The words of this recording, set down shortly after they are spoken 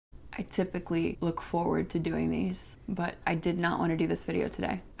I typically look forward to doing these, but I did not want to do this video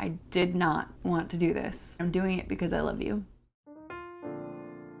today. I did not want to do this. I'm doing it because I love you.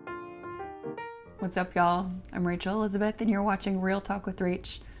 What's up, y'all? I'm Rachel Elizabeth, and you're watching Real Talk with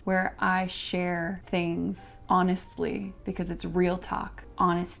Rach, where I share things honestly because it's real talk,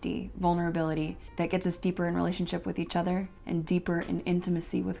 honesty, vulnerability that gets us deeper in relationship with each other and deeper in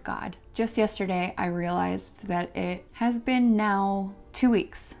intimacy with God. Just yesterday, I realized that it has been now 2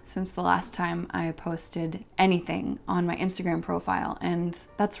 weeks since the last time I posted anything on my Instagram profile, and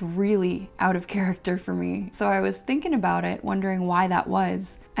that's really out of character for me. So I was thinking about it, wondering why that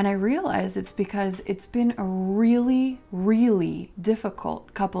was, and I realized it's because it's been a really, really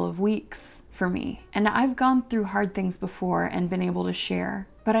difficult couple of weeks for me. And I've gone through hard things before and been able to share,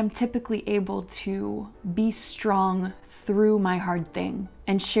 but I'm typically able to be strong through my hard thing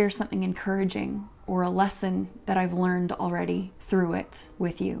and share something encouraging or a lesson that I've learned already through it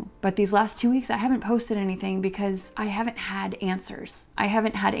with you. But these last 2 weeks, I haven't posted anything because I haven't had answers. I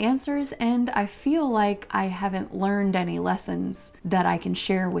haven't had answers, and I feel like I haven't learned any lessons that I can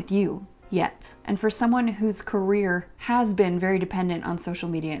share with you yet. And for someone whose career has been very dependent on social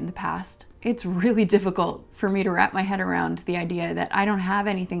media in the past, it's really difficult for me to wrap my head around the idea that I don't have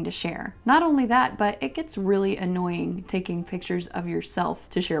anything to share. Not only that, but it gets really annoying taking pictures of yourself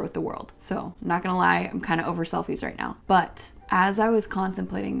to share with the world. So, I'm not gonna lie, I'm kind of over selfies right now. But as I was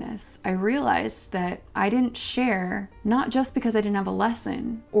contemplating this, I realized that I didn't share, not just because I didn't have a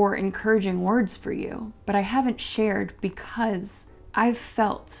lesson or encouraging words for you, but I haven't shared because I've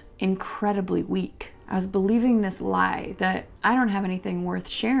felt incredibly weak. I was believing this lie that I don't have anything worth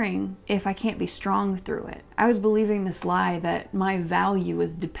sharing if I can't be strong through it. I was believing this lie that my value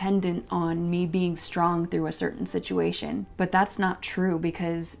is dependent on me being strong through a certain situation. But that's not true,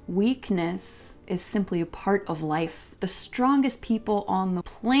 because weakness is simply a part of life. The strongest people on the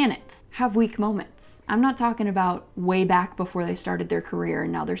planet have weak moments. I'm not talking about way back before they started their career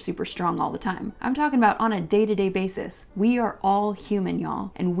and now they're super strong all the time. I'm talking about on a day-to-day basis. We are all human,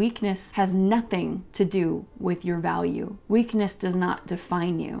 y'all, and weakness has nothing to do with your value. Weakness does not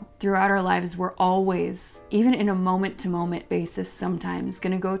define you. Throughout our lives, we're always, even in a moment-to-moment basis sometimes,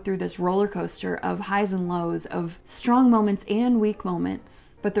 gonna go through this roller coaster of highs and lows, of strong moments and weak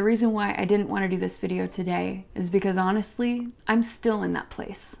moments. But the reason why I didn't want to do this video today is because honestly, I'm still in that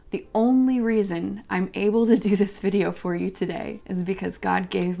place. The only reason I'm able to do this video for you today is because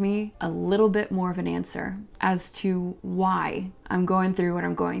God gave me a little bit more of an answer as to why I'm going through what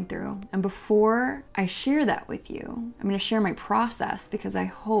I'm going through. And before I share that with you, I'm going to share my process because I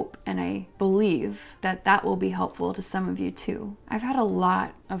hope and I believe that that will be helpful to some of you too. I've had a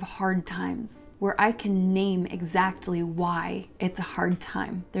lot of hard times where I can name exactly why it's a hard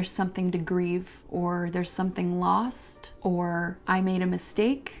time. There's something to grieve, or there's something lost, or I made a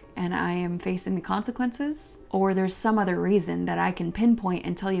mistake and I am facing the consequences, or there's some other reason that I can pinpoint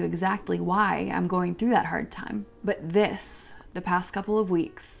and tell you exactly why I'm going through that hard time. But the past couple of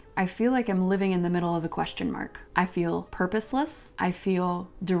weeks, I feel like I'm living in the middle of a question mark. I feel purposeless, I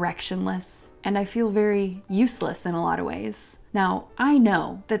feel directionless, and I feel very useless in a lot of ways. Now, I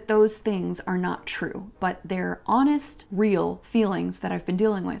know that those things are not true, but they're honest, real feelings that I've been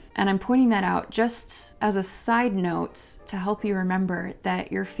dealing with. And I'm pointing that out just as a side note to help you remember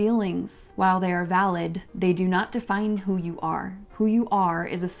that your feelings, while they are valid, they do not define who you are. Who you are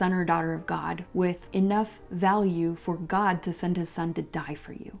is a son or daughter of God with enough value for God to send his son to die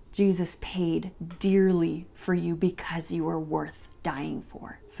for you. Jesus paid dearly for you because you are worth dying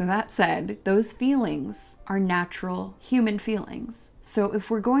for. So that said, those feelings are natural human feelings. So if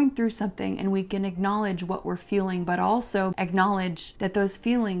we're going through something and we can acknowledge what we're feeling, but also acknowledge that those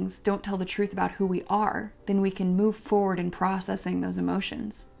feelings don't tell the truth about who we are, then we can move forward in processing those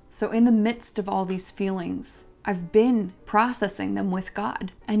emotions. So in the midst of all these feelings, I've been processing them with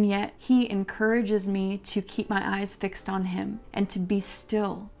God, and yet he encourages me to keep my eyes fixed on him and to be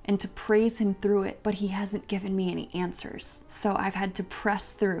still and to praise him through it, but he hasn't given me any answers. So I've had to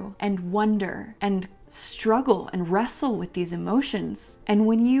press through and wonder and struggle and wrestle with these emotions. And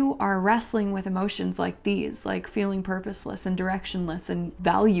when you are wrestling with emotions like these, like feeling purposeless and directionless and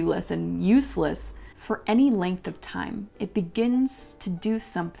valueless and useless, for any length of time, it begins to do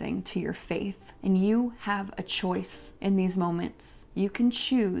something to your faith. And you have a choice in these moments. You can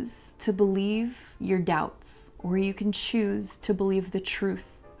choose to believe your doubts, or you can choose to believe the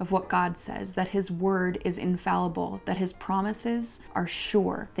truth of what God says, that his word is infallible, that his promises are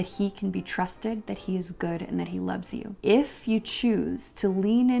sure, that he can be trusted, that he is good, and that he loves you. If you choose to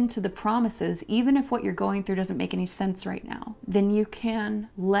lean into the promises, even if what you're going through doesn't make any sense right now, then you can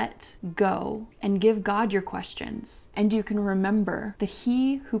let go and give God your questions. And you can remember that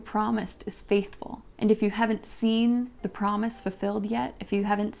he who promised is faithful. And if you haven't seen the promise fulfilled yet, if you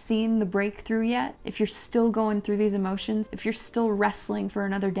haven't seen the breakthrough yet, if you're still going through these emotions, if you're still wrestling for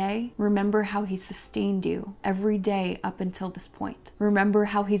another day, remember how he sustained you every day up until this point. Remember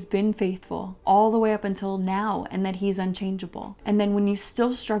how he's been faithful all the way up until now, and that he's unchangeable. And then when you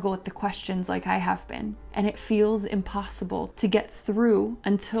still struggle with the questions like I have been, and it feels impossible to get through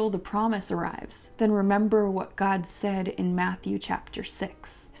until the promise arrives, then remember what God said in Matthew chapter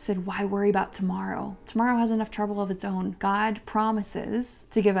 6. He said, why worry about tomorrow? Tomorrow has enough trouble of its own. God promises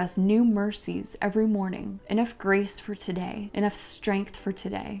to give us new mercies every morning, enough grace for today, enough strength for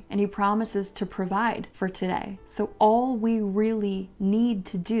today, and he promises to provide for today. So all we really need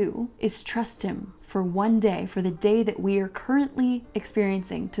to do is trust him for one day, for the day that we are currently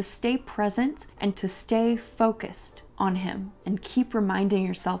experiencing, to stay present and to stay focused on him, and keep reminding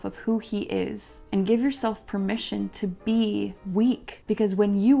yourself of who he is, and give yourself permission to be weak, because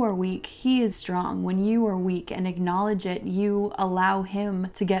when you are weak, he is strong. When you are weak and acknowledge it, you allow him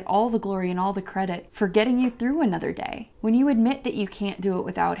to get all the glory and all the credit for getting you through another day. When you admit that you can't do it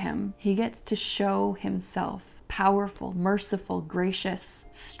without him, he gets to show himself powerful, merciful, gracious,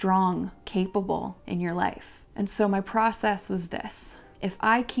 strong, capable in your life. And so my process was this. If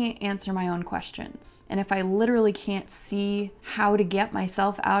I can't answer my own questions, and if I literally can't see how to get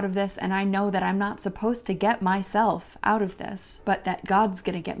myself out of this, and I know that I'm not supposed to get myself out of this, but that God's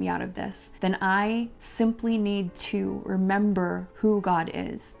gonna get me out of this, then I simply need to remember who God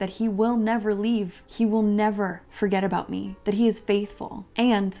is, that he will never leave, he will never forget about me, that he is faithful.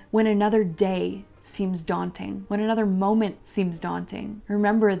 And when another day seems daunting, when another moment seems daunting,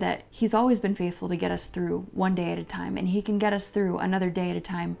 remember that he's always been faithful to get us through one day at a time, and he can get us through another day at a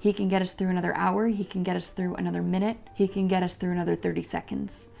time. He can get us through another hour, he can get us through another minute, he can get us through another 30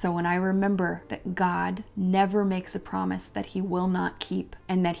 seconds. So when I remember that God never makes a promise that he will not keep,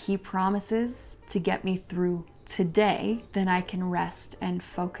 and that he promises to get me through today, then I can rest and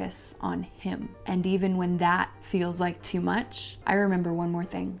focus on him. And even when that feels like too much, I remember one more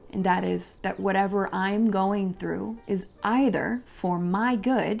thing, and that is that whatever I'm going through is either for my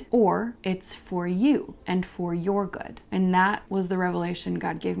good or it's for you and for your good. And that was the revelation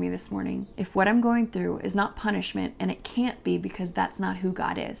God gave me this morning. If what I'm going through is not punishment, and it can't be, because that's not who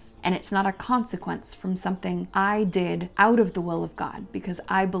God is, and it's not a consequence from something I did out of the will of God, because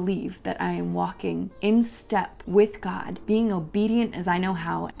I believe that I am walking in step with God, being obedient as I know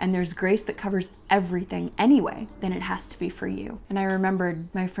how, and there's grace that covers everything anyway, then it has to be for you. And I remembered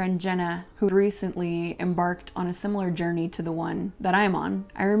my friend Jenna, who recently embarked on a similar journey to the one that I'm on.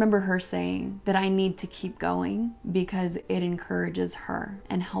 I remember her saying that I need to keep going because it encourages her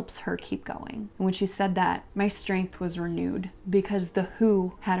and helps her keep going. And when she said that, my strength was renewed, because the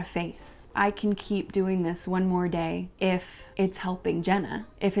who had a face. I can keep doing this one more day if it's helping Jenna,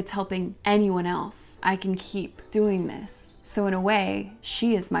 if it's helping anyone else. I can keep doing this. So in a way,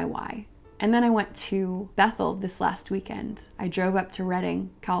 she is my why. And then I went to Bethel this last weekend. I drove up to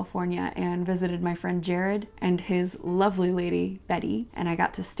Redding, California, and visited my friend Jared and his lovely lady, Betty. And I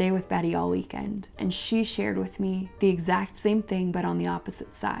got to stay with Betty all weekend. And she shared with me the exact same thing, but on the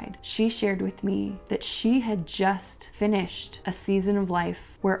opposite side. She shared with me that she had just finished a season of life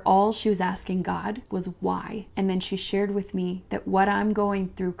where all she was asking God was why. And then she shared with me that what I'm going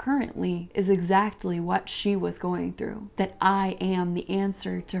through currently is exactly what she was going through. That I am the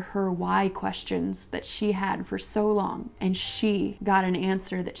answer to her why questions that she had for so long. And she got an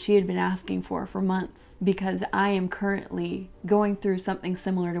answer that she had been asking for months, because I am currently going through something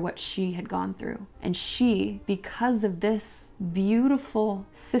similar to what she had gone through. And she, because of this beautiful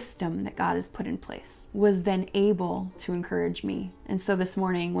system that God has put in place, was then able to encourage me. And so this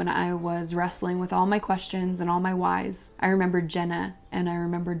morning, when I was wrestling with all my questions and all my whys, I remembered Jenna, and I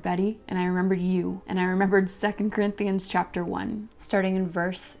remembered Betty, and I remembered you, and I remembered 2 Corinthians chapter 1, starting in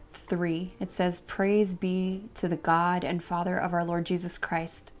verse 3. It says, "Praise be to the God and Father of our Lord Jesus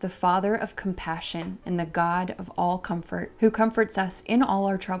Christ, the Father of compassion and the God of all comfort, who comforts us in all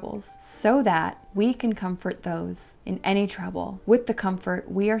our troubles, so that we can comfort those in any trouble with the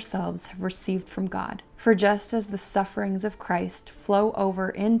comfort we ourselves have received from God. For just as the sufferings of Christ flow over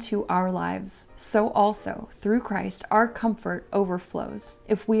into our lives, so also through Christ our comfort overflows.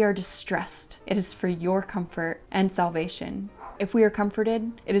 If we are distressed, it is for your comfort and salvation. If we are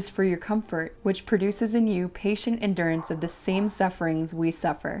comforted, it is for your comfort, which produces in you patient endurance of the same sufferings we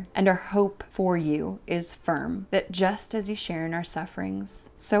suffer. And our hope for you is firm, that just as you share in our sufferings,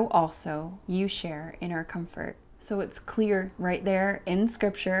 so also you share in our comfort. So it's clear right there in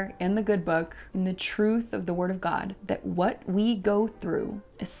Scripture, in the good book, in the truth of the Word of God, that what we go through,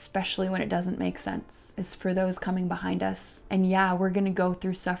 especially when it doesn't make sense, is for those coming behind us. And yeah, we're going to go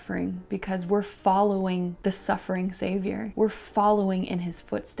through suffering because we're following the suffering Savior. We're following in His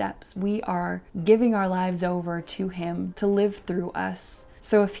footsteps. We are giving our lives over to Him to live through us.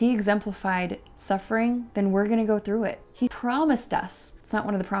 So if He exemplified suffering, then we're going to go through it. He promised us. It's not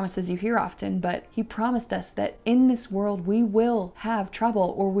one of the promises you hear often, but He promised us that in this world we will have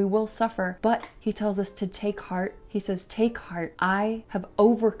trouble or we will suffer, but He tells us to take heart. He says, take heart, I have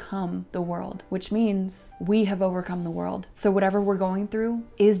overcome the world, which means we have overcome the world. So whatever we're going through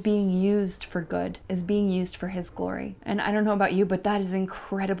is being used for good, is being used for His glory. And I don't know about you, but that is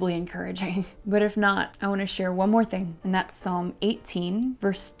incredibly encouraging. But if not, I want to share one more thing, and that's Psalm 18,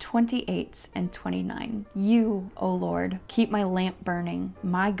 verse 28 and 29. You, O Lord, keep my lamp burning.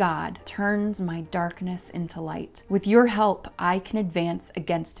 My God turns my darkness into light. With your help, I can advance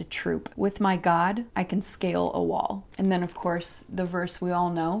against a troop. With my God, I can scale a wall. And then, of course, the verse we all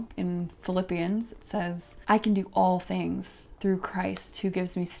know in Philippians, it says, I can do all things through Christ who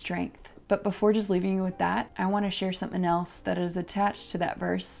gives me strength. But before just leaving you with that, I want to share something else that is attached to that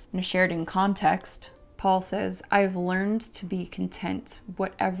verse. I'm going to share it in context. Paul says, I've learned to be content,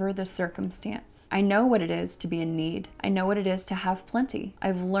 whatever the circumstance. I know what it is to be in need. I know what it is to have plenty.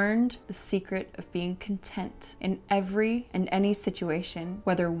 I've learned the secret of being content in every and any situation,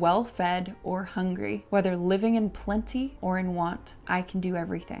 whether well-fed or hungry, whether living in plenty or in want. I can do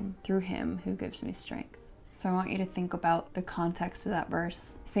everything through Him who gives me strength. So I want you to think about the context of that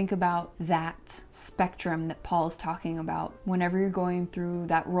verse. Think about that spectrum that Paul is talking about. Whenever you're going through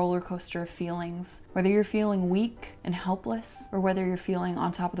that roller coaster of feelings, whether you're feeling weak and helpless or whether you're feeling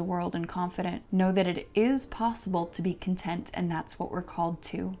on top of the world and confident, know that it is possible to be content, and that's what we're called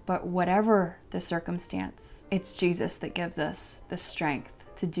to. But whatever the circumstance, it's Jesus that gives us the strength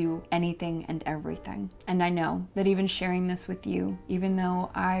to do anything and everything. And I know that even sharing this with you, even though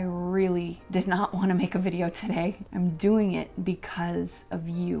I really did not want to make a video today, I'm doing it because of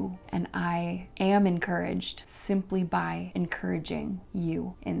you. And I am encouraged simply by encouraging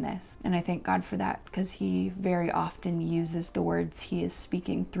you in this. And I thank God for that, because He very often uses the words He is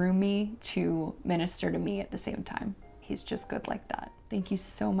speaking through me to minister to me at the same time. He's just good like that. Thank you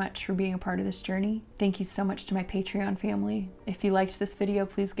so much for being a part of this journey. Thank you so much to my Patreon family. If you liked this video,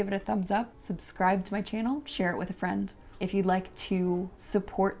 please give it a thumbs up, subscribe to my channel, share it with a friend. If you'd like to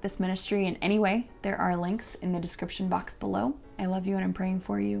support this ministry in any way, there are links in the description box below. I love you and I'm praying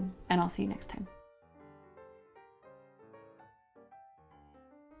for you, and I'll see you next time.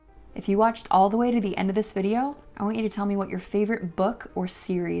 If you watched all the way to the end of this video, I want you to tell me what your favorite book or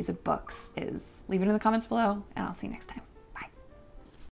series of books is. Leave it in the comments below, and I'll see you next time.